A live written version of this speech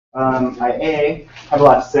I have a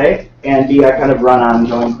lot to say, and B, I kind of run on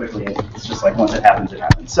going quickly. It's just like once it happens, it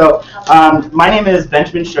happens. So my name is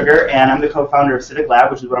Benjamin Sugar, and I'm the co-founder of Civic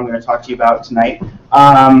Lab, which is what I'm going to talk to you about tonight.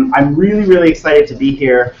 I'm really, really excited to be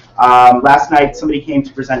here. Last night, somebody came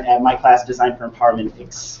to present at my class, Design for Empowerment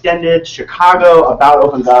Extended, Chicago, about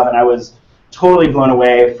OpenGov, and I was totally blown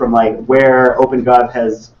away from like where OpenGov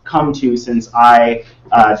has come to since I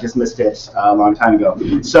dismissed it a long time ago.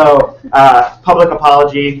 So public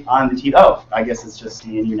apology on the TV. Oh, I guess it's just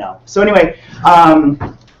me and you now. So anyway,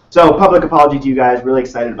 so public apology to you guys. Really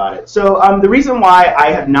excited about it. So the reason why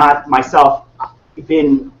I have not myself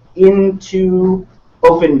been into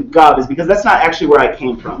OpenGov is because that's not actually where I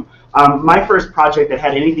came from. My first project that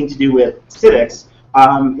had anything to do with civics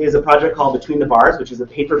is a project called Between the Bars, which is a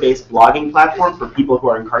paper-based blogging platform for people who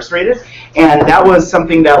are incarcerated. And that was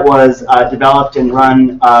something that was developed and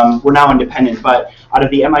run, we're now independent, but out of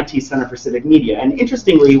the MIT Center for Civic Media. And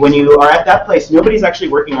interestingly, when you are at that place, nobody's actually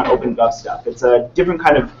working on OpenGov stuff. It's a different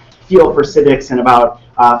kind of feel for civics and about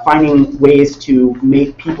finding ways to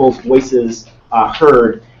make people's voices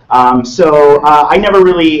heard. So I never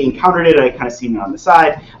really encountered it. I kind of seen it on the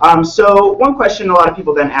side. So one question a lot of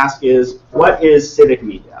people then ask is, what is civic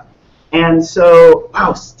media? And so,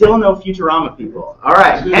 wow, still no Futurama people. All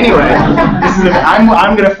right. Anyway,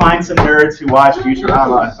 I'm going to find some nerds who watch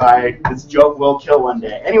Futurama. This joke will kill one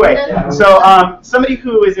day. Anyway, so somebody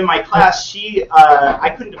who is in my class,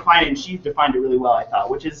 I couldn't define it, and she defined it really well, I thought,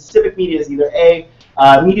 which is civic media is either A,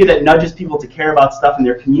 media that nudges people to care about stuff in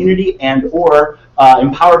their community and or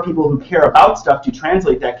empower people who care about stuff to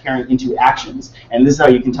translate that caring into actions. And this is how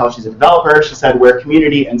you can tell she's a developer. She said where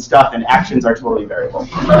community and stuff and actions are totally variable.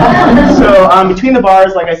 So Between the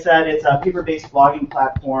Bars, like I said, it's a paper-based blogging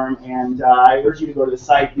platform, and I urge you to go to the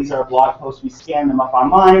site. These are blog posts. We scan them up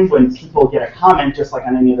online. When people get a comment, just like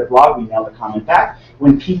on any other blog, we mail the comment back.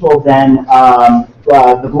 When people then,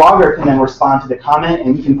 the blogger can then respond to the comment,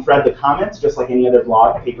 and you can thread the comments just like any other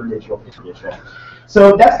blog, paper, digital, paper, digital.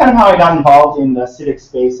 So that's kind of how I got involved in the civic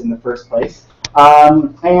space in the first place.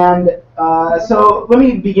 So let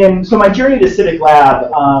me begin. So my journey to Civic Lab,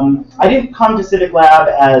 I didn't come to Civic Lab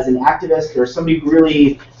as an activist or somebody who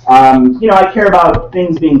really, I care about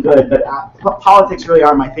things being good, but politics really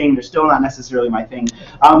aren't my thing. They're still not necessarily my thing.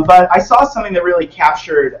 But I saw something that really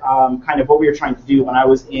captured kind of what we were trying to do when I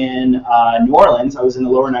was in New Orleans. I was in the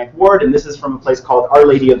Lower Ninth Ward, and this is from a place called Our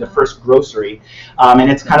Lady of the First Grocery. And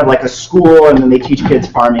it's kind of like a school, and then they teach kids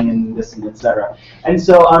farming and this and et cetera. And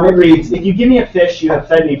so it reads, if you give me a fish, you have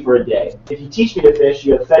fed me for a day. If you teach me to fish,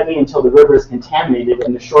 you have fed me until the river is contaminated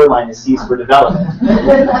and the shoreline is seized for development.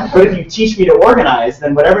 But if you teach me to organize,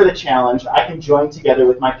 then whatever the challenge, I can join together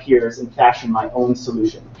with my peers and fashion my own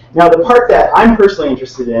solution. Now, the part that I'm personally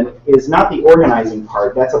interested in is not the organizing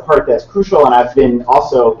part. That's a part that's crucial, and I've been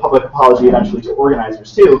also public apology eventually to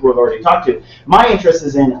organizers too, who I've already talked to. My interest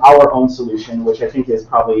is in our own solution, which I think is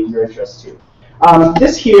probably your interest too.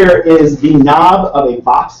 This here is the knob of a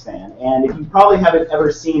box fan, and if you probably haven't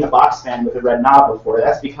ever seen a box fan with a red knob before,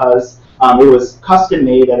 that's because it was custom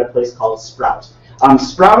made at a place called Sprout.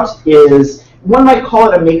 Sprout is, one might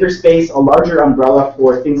call it a makerspace, a larger umbrella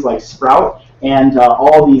for things like Sprout, and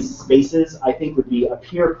all these spaces I think would be a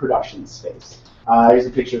peer production space. Here's a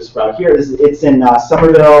picture of Sprout here. It's in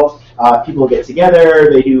Somerville. People get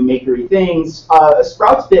together, they do makery things.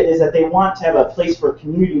 Sprout's bit is that they want to have a place for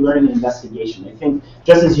community learning and investigation. I think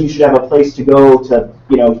just as you should have a place to go to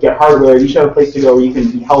get hardware, you should have a place to go where you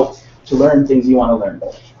can be helped to learn things you want to learn.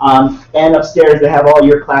 And upstairs they have all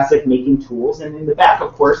your classic making tools, and in the back,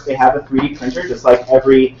 of course, they have a 3D printer, just like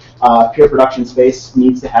every peer production space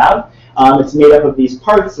needs to have. It's made up of these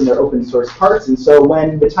parts, and they're open source parts, and so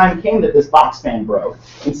when the time came that this box fan broke,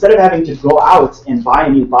 instead of having to go out and buy a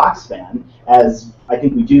new box fan, as I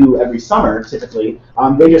think we do every summer typically,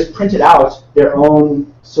 they just printed out their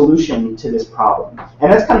own solution to this problem.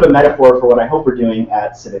 And that's kind of a metaphor for what I hope we're doing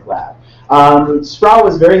at Civic Lab. Sprout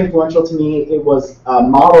was very influential to me. It was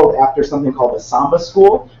modeled after something called the Samba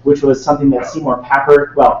School, which was something that Seymour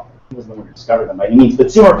Papert, well, he wasn't the one who discovered them by any means, but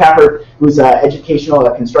Seymour Papert, who's an educational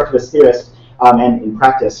constructivist theorist, and in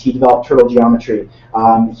practice, he developed turtle geometry.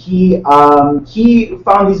 He found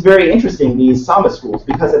these very interesting, these Samba schools,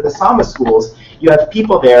 because at the Samba schools, you have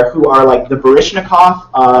people there who are like the Baryshnikov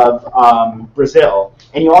of Brazil,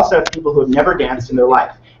 and you also have people who have never danced in their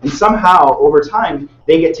life. And somehow, over time,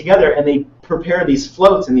 they get together and they prepare these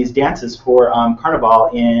floats and these dances for Carnival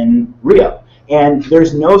in Rio. And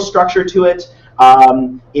there's no structure to it.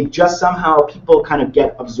 It just somehow people kind of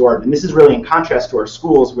get absorbed. And this is really in contrast to our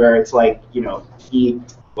schools where it's like, eat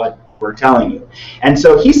what we're telling you. And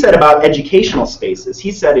so he said about educational spaces,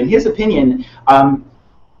 he said in his opinion,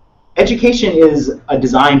 education is a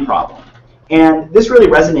design problem. And this really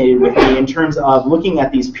resonated with me in terms of looking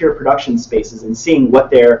at these peer production spaces and seeing what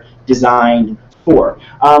they're designed for.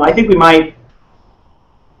 I think we might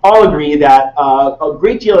all agree that a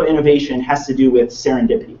great deal of innovation has to do with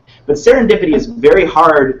serendipity. But serendipity is very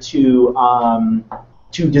hard to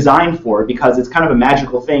design for because it's kind of a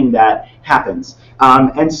magical thing that happens.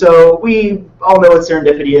 And so we all know what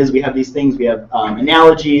serendipity is. We have these things. We have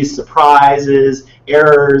analogies, surprises,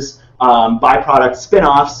 errors, byproducts,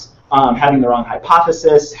 spin-offs, having the wrong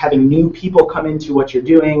hypothesis, having new people come into what you're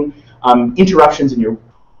doing, interruptions in your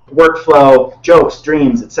workflow, jokes,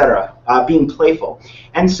 dreams, etc., being playful.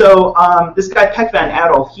 And so this guy, Peck Van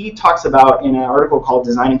Adel, he talks about in an article called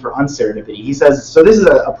Designing for Unserendipity. He says, so this is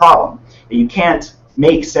a problem. You can't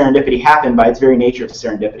make serendipity happen by its very nature to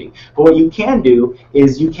serendipity. But what you can do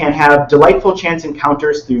is you can have delightful chance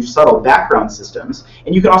encounters through subtle background systems,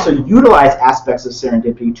 and you can also utilize aspects of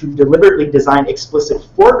serendipity to deliberately design explicit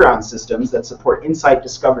foreground systems that support insight,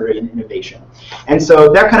 discovery, and innovation. And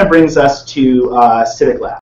so that kind of brings us to Civic Lab.